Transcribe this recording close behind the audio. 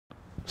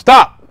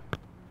Stop!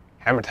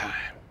 Hammer time.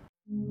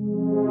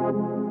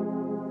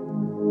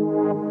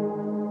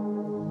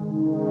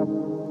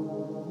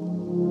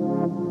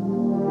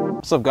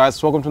 What's up,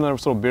 guys? Welcome to another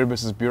episode of Beer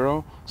Business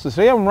Bureau. So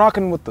today I'm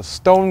rocking with the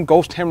Stone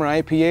Ghost Hammer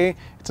IPA.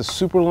 It's a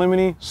super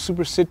lemony,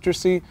 super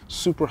citrusy,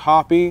 super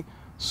hoppy,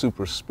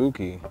 super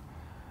spooky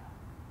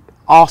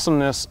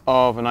awesomeness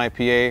of an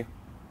IPA,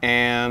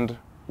 and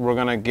we're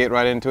gonna get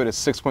right into it. It's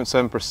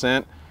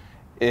 6.7%.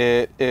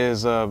 It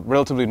is a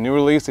relatively new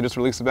release. They just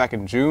released it back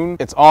in June.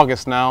 It's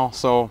August now,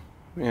 so,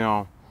 you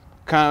know,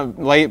 kind of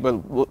late,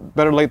 but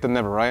better late than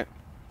never, right?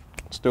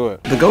 Let's do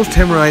it. The Ghost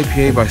Hammer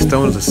IPA by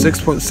Stone is a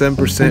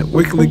 6.7%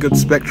 wickedly good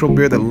spectral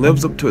beer that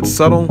lives up to its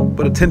subtle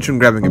but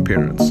attention-grabbing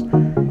appearance.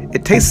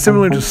 It tastes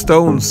similar to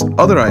Stone's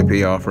other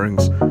IPA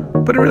offerings,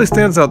 but it really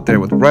stands out there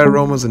with bright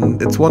aromas and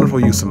its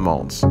wonderful use of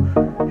malts.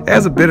 It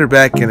has a bitter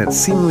back and it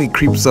seemingly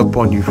creeps up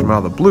on you from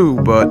out of the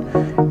blue, but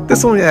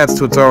this only adds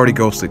to its already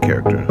ghostly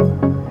character.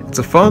 It's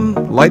a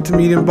fun, light to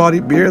medium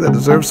bodied beer that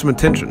deserves some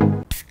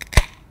attention.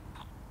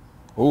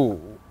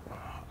 Ooh,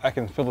 I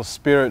can feel the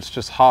spirits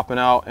just hopping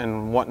out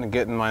and wanting to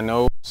get in my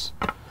nose.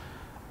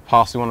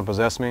 Possibly want to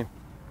possess me.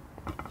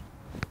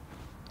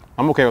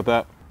 I'm okay with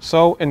that.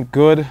 So, in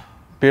good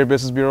Beer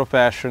Business Bureau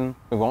fashion,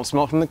 we won't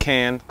smell it from the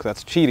can because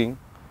that's cheating,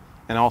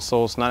 and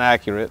also it's not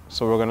accurate,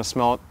 so we're going to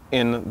smell it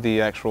in the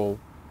actual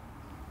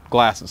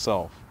glass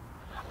itself.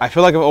 I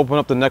feel like I've opened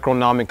up the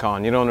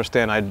Necronomicon. You don't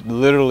understand. I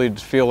literally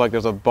feel like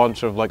there's a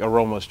bunch of like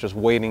aromas just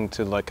waiting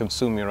to like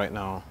consume me right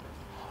now.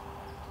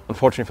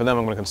 Unfortunately for them,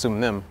 I'm going to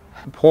consume them.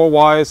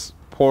 Pour-wise,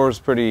 pour is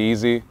pretty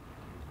easy.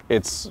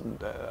 It's,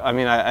 I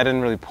mean, I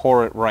didn't really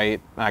pour it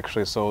right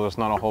actually, so there's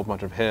not a whole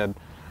bunch of head.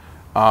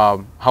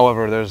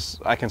 However,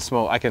 I can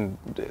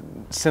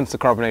sense the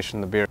carbonation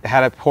in the beer.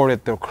 Had I poured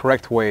it the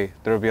correct way,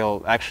 there would be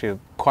actually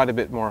quite a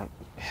bit more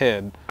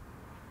head.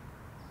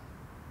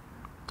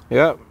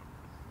 Yeah.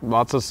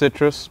 Lots of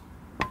citrus,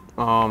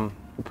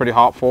 pretty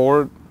hop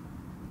forward.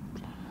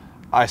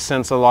 I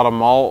sense a lot of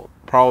malt,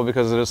 probably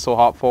because it is so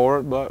hop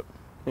forward, but,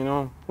 you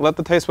know, let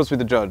the taste buds be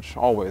the judge,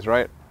 always,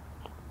 right?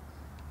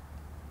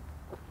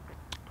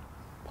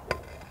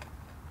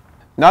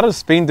 Not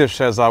as fiendish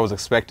as I was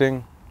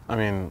expecting. I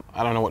mean,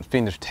 I don't know what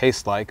fiendish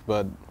tastes like,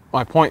 but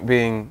my point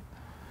being,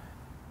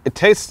 it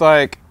tastes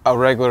like a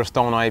regular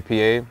Stone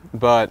IPA,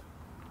 but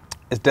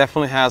it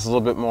definitely has a little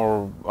bit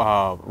more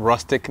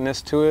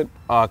rusticness to it.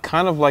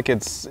 Kind of like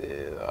it's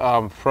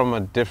from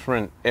a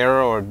different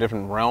era or a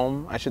different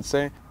realm, I should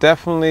say.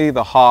 Definitely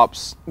the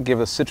hops give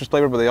a citrus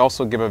flavor, but they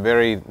also give a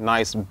very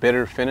nice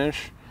bitter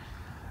finish.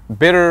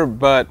 Bitter,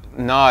 but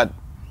not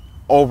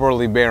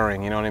overly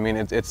bearing, you know what I mean?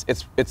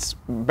 It's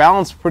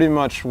balanced pretty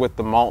much with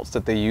the malts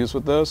that they use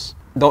with this.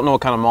 Don't know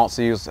what kind of malts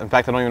they use. In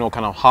fact, I don't even know what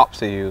kind of hops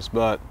they use,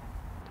 but.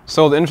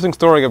 So the interesting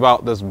story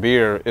about this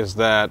beer is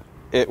that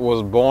it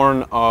was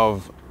born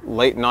of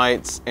late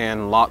nights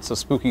and lots of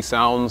spooky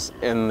sounds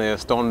in the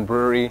Stone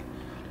Brewery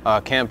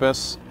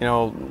campus. You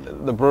know,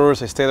 the brewers,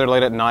 they stay there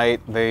late at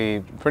night.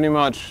 They pretty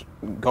much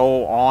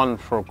go on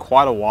for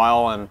quite a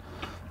while, and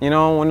you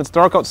know, when it's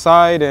dark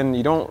outside and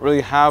you don't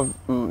really have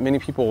many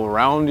people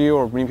around you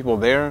or many people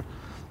there,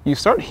 you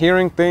start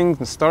hearing things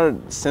and start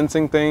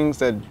sensing things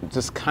that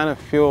just kind of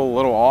feel a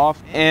little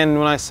off. And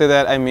when I say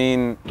that, I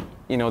mean,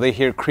 you know, they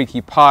hear creaky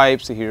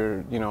pipes, they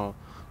hear, you know,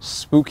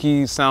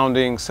 spooky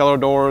sounding cellar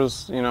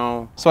doors, you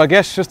know. So I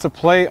guess just to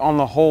play on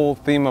the whole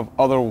theme of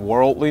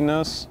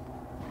otherworldliness,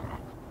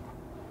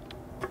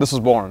 this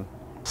was born.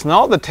 So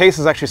now the taste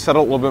has actually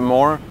settled a little bit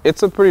more.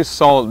 It's a pretty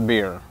solid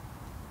beer.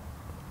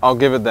 I'll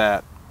give it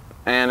that.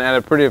 And at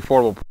a pretty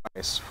affordable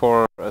price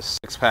for a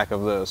 6-pack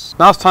of this.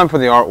 Now it's time for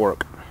the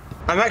artwork.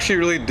 I'm actually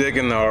really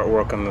digging the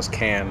artwork on this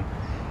can.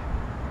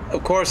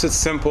 Of course it's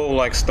simple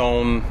like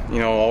Stone, you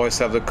know, always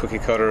have the cookie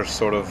cutter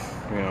sort of,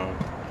 you know,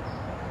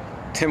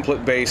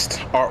 template-based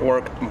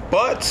artwork,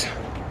 but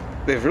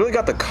they've really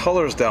got the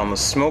colors down. The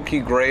smoky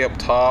gray up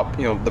top,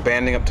 you know, the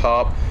banding up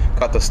top,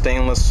 got the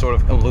stainless sort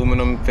of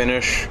aluminum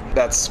finish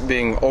that's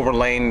being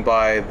overlain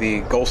by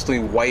the ghostly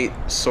white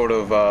sort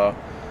of,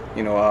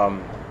 you know,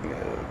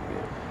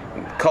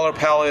 color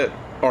palette,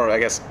 or I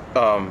guess,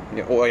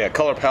 well, yeah,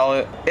 color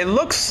palette. It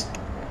looks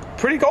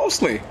pretty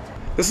ghostly.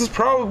 This is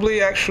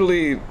probably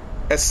actually,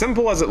 as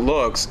simple as it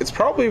looks, it's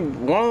probably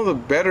one of the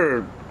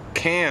better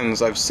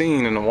cans I've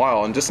seen in a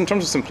while, and just in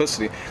terms of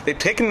simplicity, they've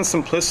taken the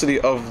simplicity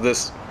of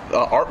this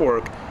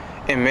artwork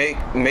and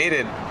made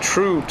it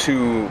true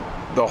to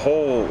the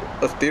whole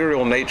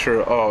ethereal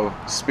nature of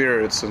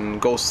spirits and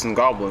ghosts and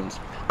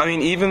goblins. I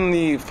mean, even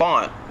the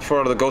font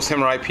for the Ghost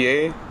Hammer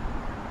IPA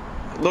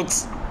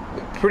looks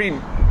pretty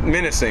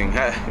menacing.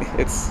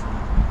 It's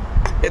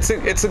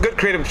a good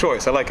creative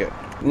choice. I like it.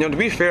 You know, to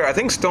be fair, I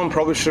think Stone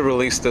probably should have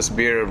released this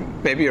beer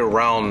maybe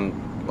around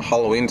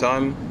Halloween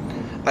time.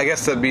 I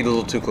guess that'd be a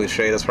little too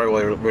cliche. That's probably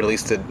why they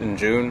released it in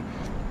June.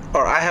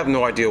 Or I have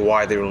no idea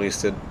why they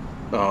released it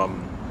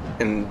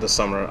in the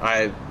summer.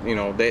 You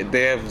know,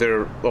 they have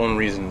their own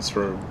reasons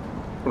for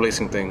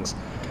releasing things.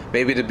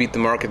 Maybe to beat the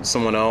market to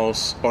someone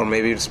else, or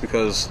maybe just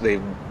because they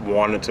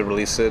wanted to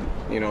release it.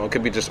 You know, it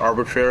could be just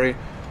arbitrary.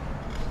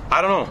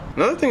 I don't know.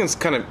 Another thing that's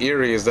kind of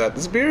eerie is that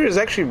this beer is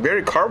actually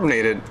very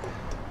carbonated,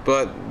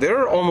 but there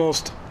are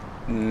almost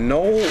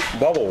no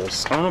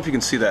bubbles. I don't know if you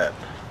can see that,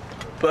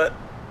 but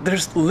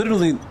there's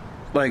literally,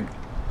 like,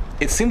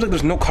 it seems like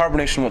there's no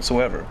carbonation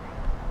whatsoever.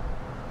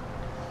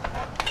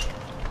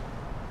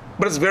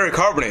 But it's very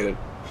carbonated.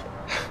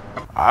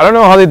 I don't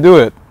know how they do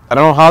it. I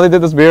don't know how they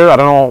did this beer. I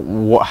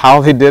don't know how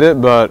they did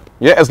it, but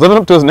yeah, it's living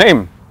up to its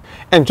name.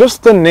 And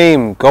just the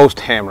name Ghost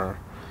Hammer,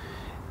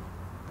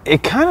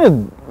 it kind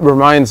of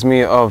reminds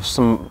me of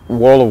some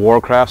World of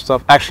Warcraft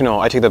stuff. Actually, no,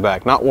 I take that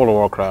back. Not World of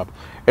Warcraft.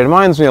 It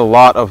reminds me a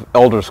lot of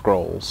Elder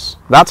Scrolls.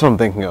 That's what I'm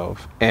thinking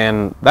of.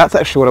 And that's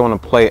actually what I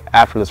want to play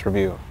after this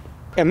review.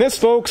 And this,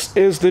 folks,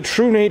 is the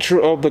true nature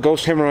of the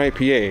Ghost Hammer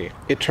IPA.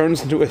 It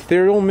turns into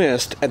ethereal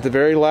mist at the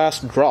very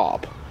last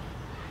drop.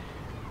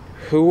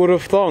 Who would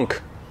have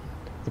thunk?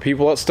 The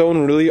people at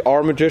Stone really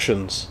are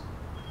magicians.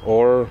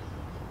 Or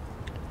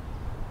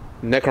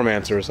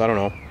necromancers, I don't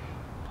know.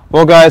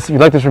 Well, guys, if you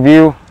like this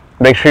review,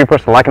 make sure you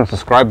press the like and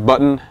subscribe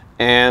button.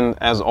 And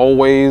as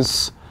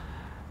always,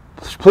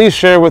 please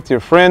share with your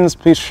friends,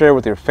 please share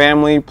with your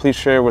family, please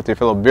share with your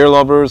fellow beer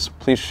lovers,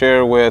 please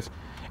share with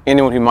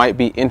anyone who might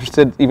be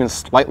interested, even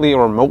slightly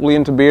or remotely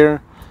into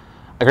beer.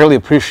 I greatly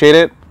appreciate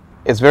it.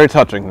 It's very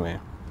touching to me.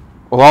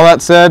 With all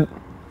that said,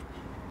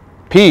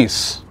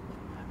 peace,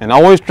 and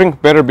always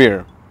drink better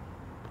beer.